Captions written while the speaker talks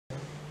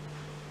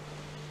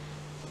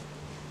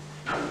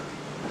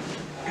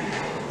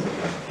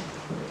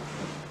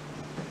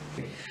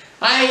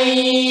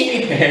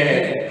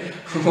Hi!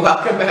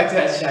 Welcome back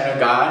to our channel,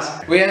 guys.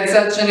 We had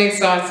such an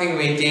exciting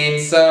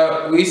weekend.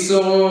 So we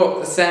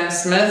saw Sam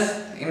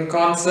Smith in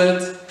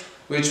concert,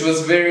 which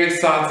was very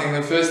exciting.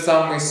 The first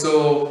time we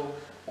saw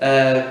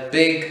a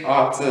big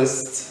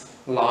artist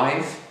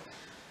live.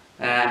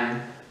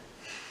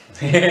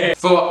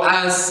 For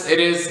us, it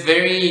is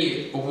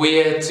very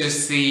weird to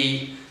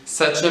see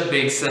such a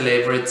big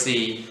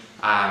celebrity.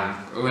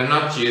 We're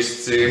not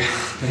used to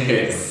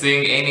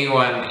seeing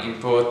anyone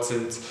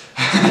important.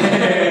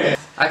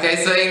 Okay,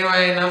 so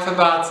anyway, enough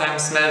about Sam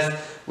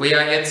Smith. We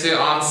are here to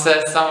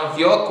answer some of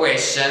your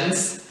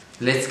questions.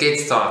 Let's get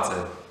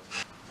started.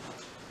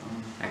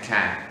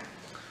 Okay.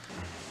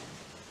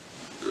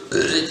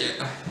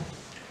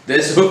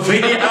 This will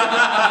be...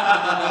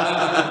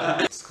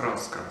 Scroll.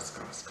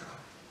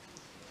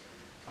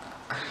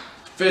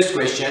 First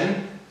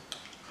question.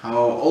 How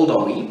old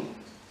are we?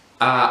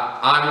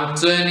 I'm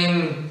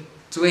turning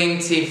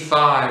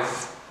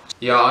 25.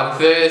 Yeah, on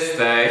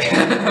Thursday,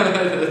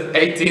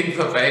 18th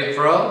of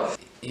April.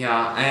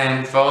 Yeah,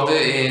 and Waldo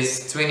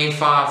is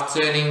 25,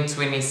 turning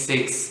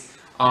 26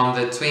 on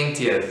the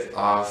 20th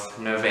of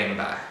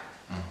November.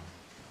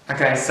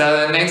 Okay,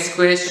 so the next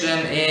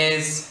question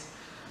is,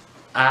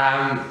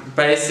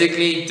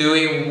 basically, do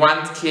we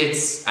want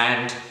kids,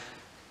 and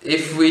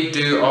if we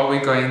do, are we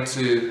going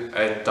to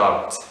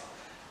adopt?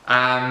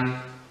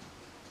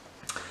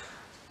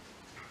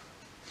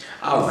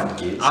 I want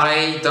kids.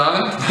 I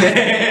don't.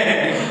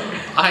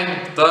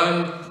 I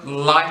don't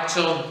like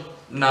children.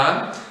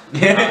 No.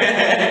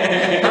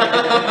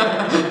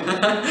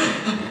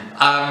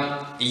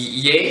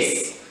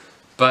 Yes,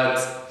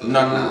 but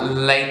not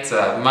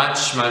later,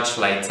 much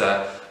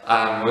later.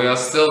 We are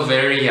still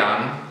very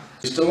young.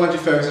 We still want to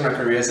focus on our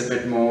careers a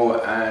bit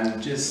more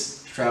and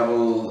just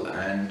travel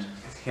and...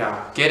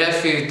 Yeah, get a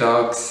few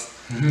dogs,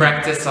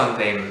 practice on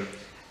them,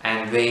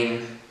 and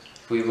then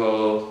we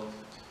will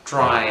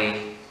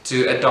try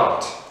to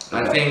adopt.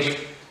 I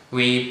think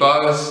we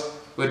both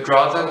would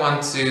rather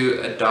want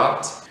to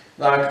adopt.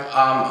 Like,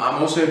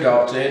 I'm also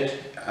adopted,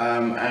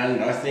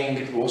 and I think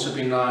it would also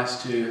be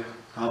nice to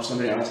help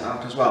somebody else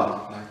out as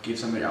well. Like, give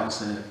somebody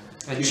else a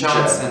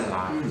chance in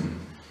life.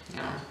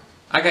 Yeah.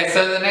 Okay,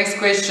 so the next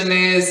question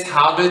is,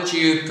 how did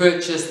you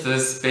purchase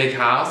this big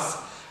house?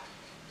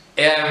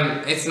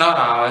 It's not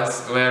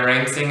ours, we're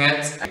renting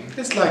it.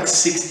 It's like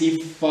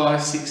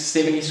 65,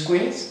 70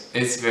 squares.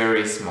 It's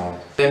very small.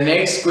 The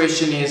next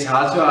question is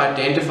how to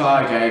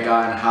identify a gay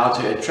guy and how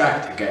to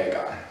attract a gay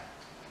guy.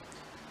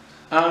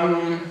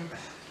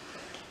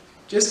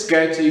 Just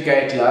go to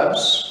gay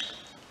clubs.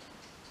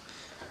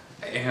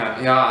 Yeah,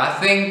 I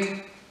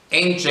think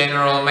in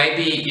general,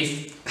 maybe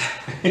if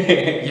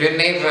you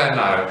never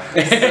know.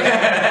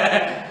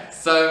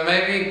 So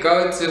maybe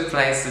go to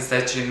places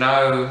that you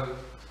know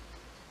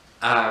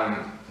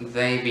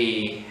they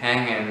be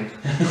hanging.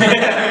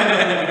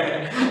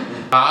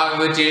 I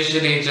would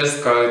usually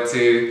just go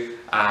to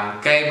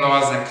gay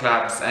bars and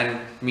clubs and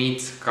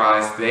meet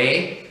guys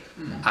there.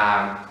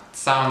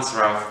 Sounds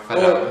rough, but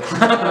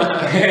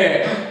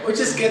or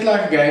just get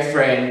like a gay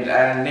friend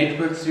and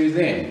network through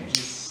them.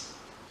 Just...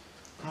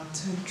 How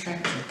to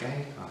attract a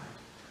gay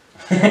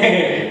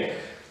guy?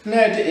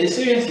 No,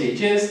 seriously,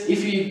 just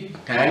if you're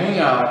hanging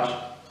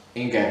out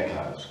in gay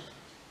clubs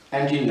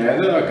and you know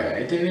they are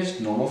gay, then it's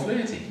normal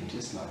flirting.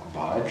 Just like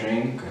buy a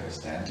drink,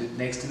 stand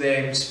next to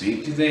them,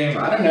 speak to them,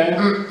 I don't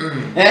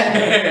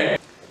know.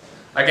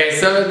 Okay,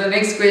 so the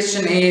next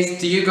question is,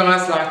 do you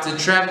guys like to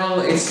travel?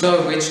 If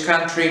so, which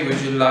country would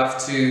you love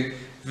to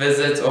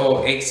visit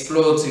or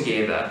explore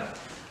together?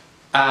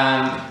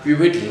 We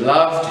would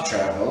love to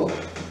travel.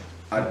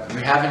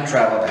 We haven't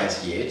traveled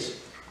as yet.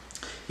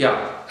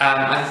 Yeah,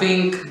 I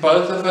think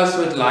both of us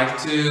would like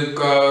to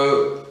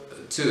go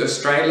to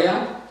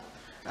Australia.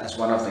 As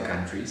one of the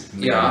countries.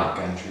 Yeah,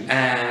 countries.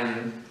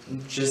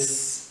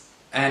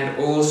 And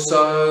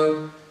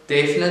also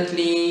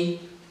definitely...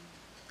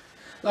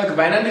 Like,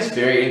 Wynand is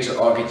very into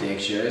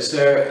architecture,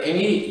 so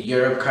any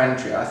Europe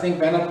country, I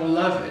think Wynand will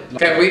love it.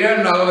 Okay, we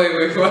don't know where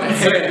we want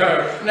to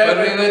go, but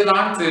we would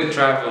like to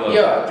travel.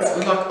 Yeah,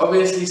 like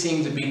obviously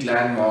seeing the big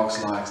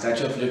landmarks like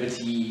Statue of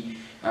Liberty,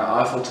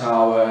 Eiffel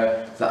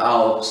Tower, the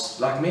Alps,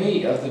 like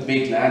many of the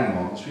big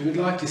landmarks, we would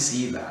like to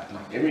see that.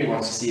 Like, everyone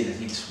wants to see it at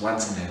least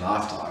once in their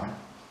lifetime.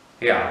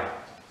 Yeah.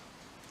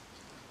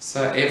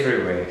 So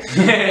everywhere.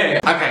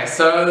 Okay,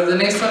 so the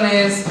next one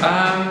is,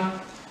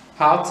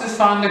 how to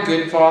find a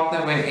good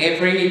partner when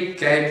every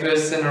gay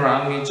person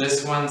around me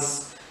just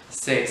wants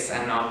sex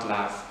and not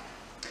love.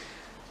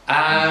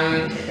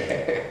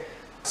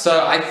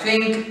 So I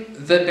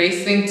think the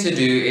best thing to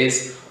do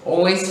is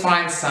always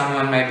find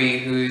someone maybe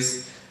who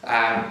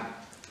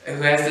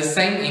has the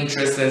same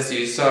interests as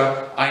you.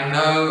 So I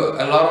know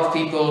a lot of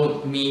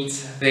people meet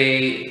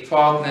their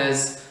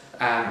partners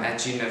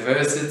at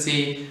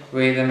university,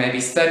 where they maybe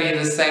study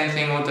the same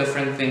thing or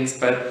different things,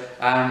 but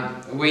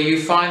where you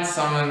find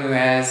someone who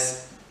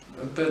has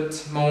a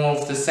bit more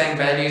of the same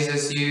values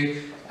as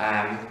you,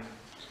 and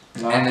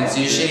it's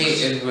usually,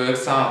 it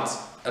works out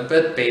a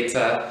bit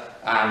better.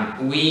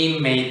 We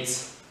met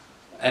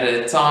at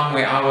a time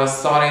where I was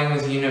starting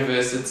with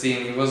university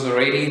and he was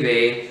already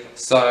there.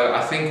 So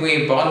I think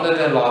we bonded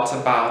a lot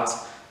about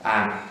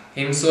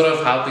him sort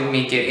of helping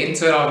me get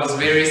into it. I was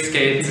very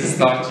scared to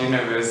start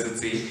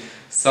university.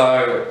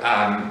 So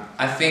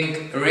I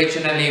think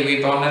originally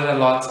we bonded a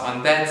lot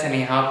on that and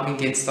he helped me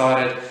get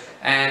started.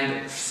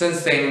 And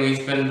since then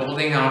we've been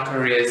building our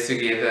careers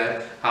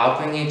together,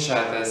 helping each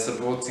other,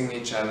 supporting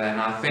each other,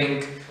 and I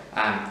think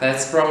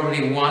that's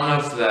probably one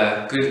of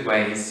the good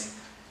ways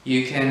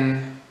you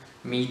can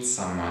meet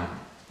someone.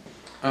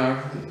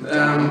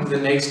 The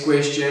next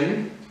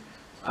question,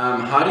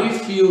 how do you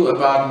feel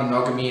about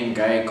monogamy and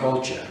gay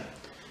culture?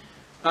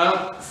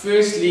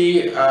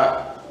 Firstly,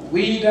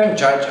 we don't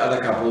judge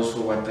other couples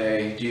for what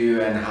they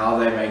do and how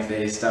they make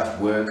their stuff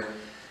work.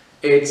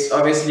 It's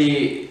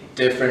obviously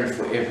different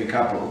for every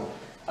couple.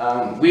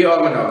 We are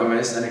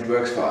monogamous and it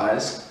works for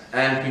us,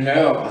 and we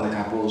know of other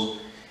couples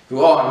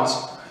who aren't,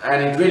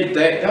 and it really,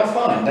 they're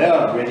fine. They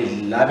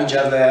already love each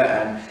other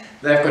and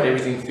they've got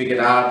everything figured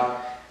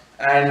out,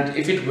 and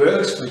if it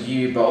works for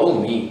you, by all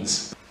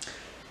means.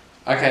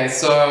 Okay,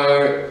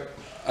 so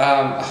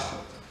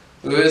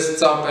who's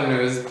top and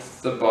who's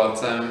the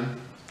bottom?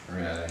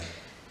 Really?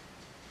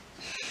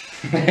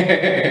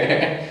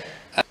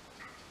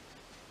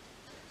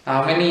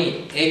 How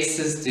many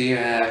exes do you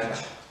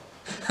have?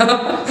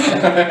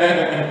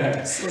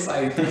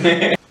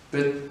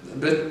 but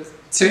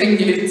between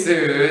you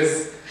two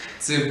is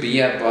to be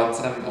a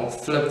bottom or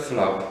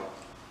flip-flop.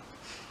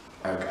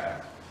 Okay.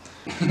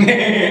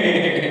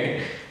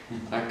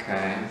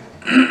 Okay.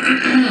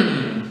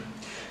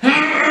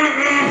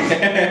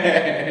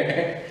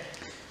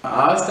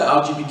 How's the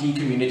LGBT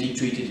community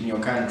treated in your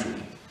country?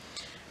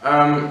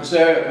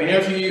 So many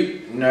of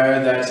you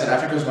know that South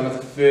Africa was one of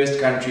the first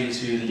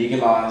countries who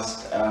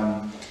legalized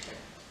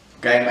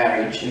gay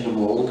marriage in the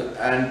world,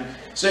 and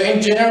so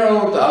in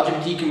general the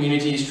LGBT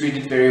community is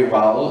treated very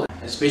well,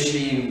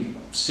 especially in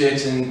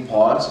certain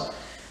parts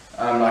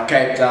like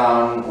Cape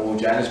Town or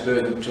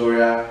Johannesburg,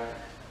 Victoria,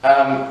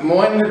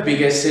 more in the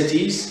bigger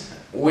cities,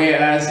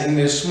 whereas in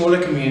the smaller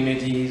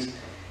communities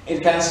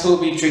it can still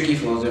be tricky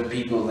for the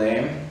people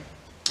there.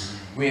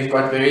 We've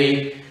got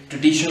very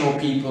traditional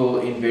people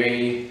in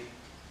very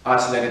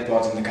isolated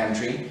parts in the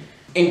country.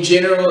 In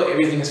general,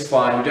 everything is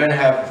fine. We don't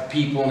have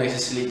people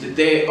necessarily.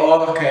 There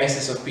are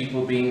cases of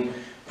people being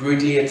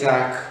brutally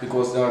attacked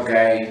because they are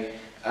gay.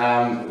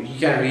 You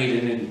can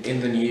read it in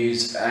the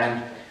news,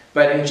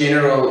 but in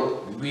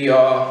general, we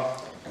are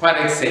quite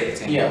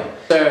accepting. Yeah.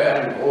 So,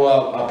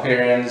 all our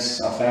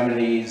parents, our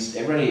families,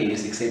 everybody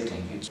is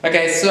accepting it.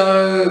 Okay,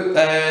 so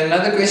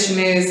another question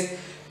is,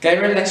 gay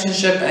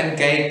relationship and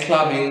gay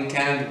clubbing,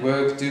 can it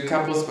work? Do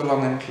couples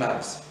belong in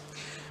clubs?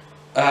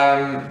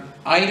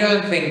 I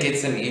don't think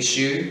it's an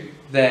issue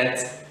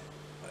that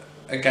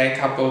a gay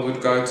couple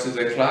would go to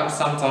the club.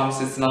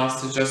 Sometimes it's nice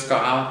to just go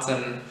out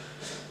and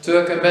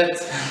twerk a bit.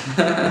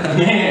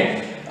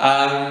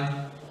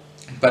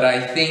 But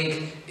I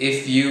think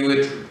if you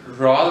would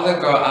rather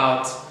go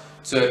out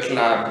to a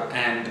club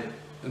and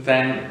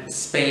then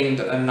spend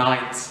a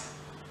night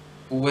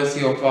with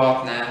your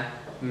partner,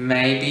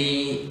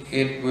 maybe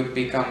it would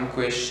become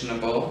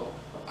questionable.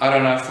 I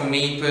don't know, for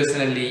me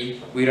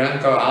personally, we don't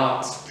go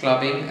out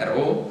clubbing at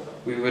all.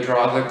 We would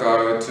rather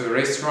go to a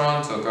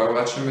restaurant or go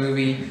watch a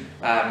movie.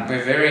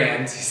 We're very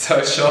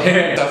antisocial.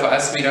 So for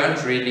us, we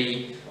don't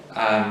really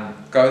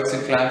go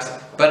to clubs.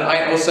 But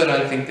I also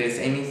don't think there's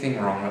anything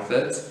wrong with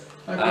it.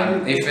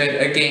 Okay.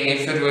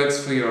 If it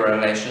works for your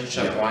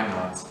relationship, why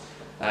not?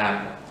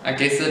 I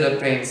guess it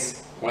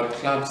depends what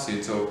clubs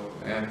you're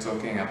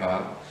talking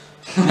about.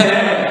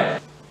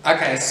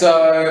 Okay,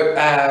 so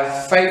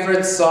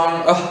favorite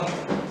song. Oh,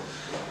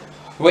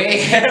 where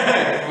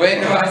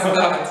do I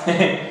start?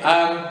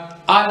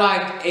 I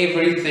like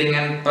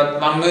everything,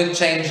 but my mood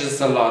changes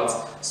a lot.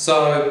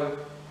 So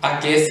I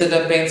guess it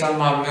depends on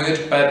my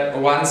mood. But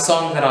one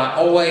song that I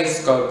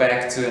always go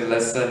back to and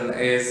listen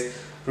is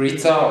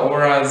Rita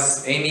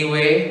Ora's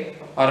Anywhere.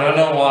 I don't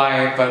know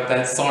why, but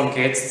that song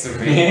gets to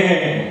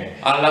me.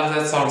 I love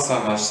that song so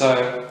much.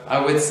 So I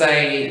would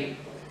say,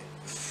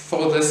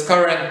 for this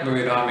current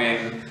mood I'm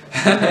in,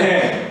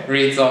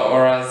 Rita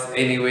Ora's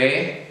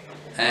Anywhere,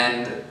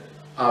 and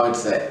I would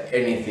say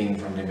anything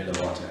from Demi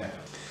Lovato.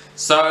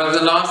 So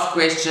the last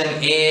question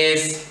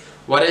is,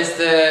 what is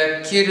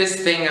the cutest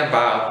thing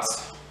about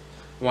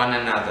one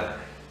another?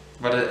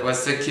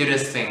 What's the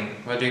cutest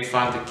thing? What do you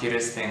find the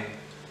cutest thing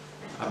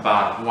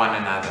about one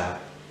another?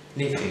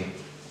 Nicky.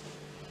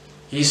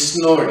 He's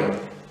snoring.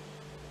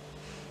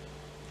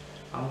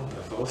 I will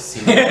divorce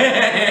you.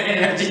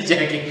 No, just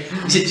joking.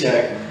 Just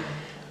joking.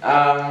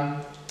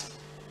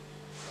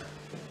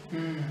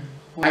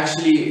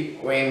 Actually,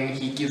 when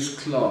he gives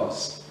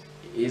class,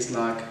 he's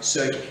like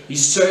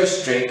he's so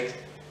strict,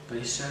 but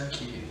he's so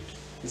cute.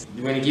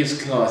 When he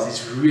gives class,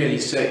 he's really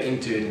so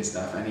into it and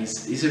stuff, and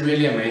he's a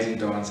really amazing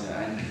dancer,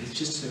 and he's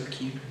just so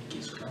cute when he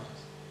gives class.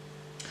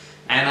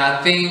 And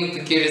I think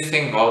the cutest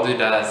thing Waldo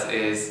does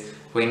is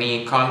when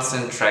he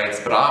concentrates,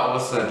 but I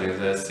also do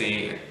this,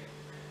 he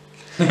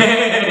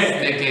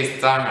stick his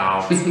tongue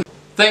out.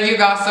 Thank you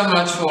guys so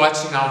much for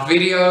watching our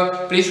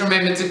video. Please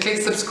remember to click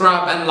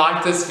subscribe and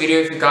like this video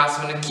if you guys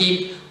want to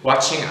keep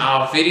watching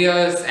our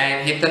videos,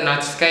 and hit the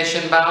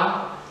notification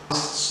bell.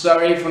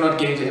 Sorry for not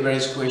getting to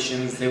everybody's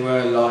questions, there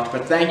were a lot,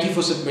 but thank you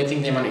for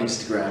submitting them on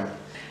Instagram.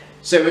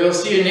 So we'll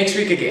see you next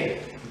week again.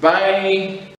 Bye!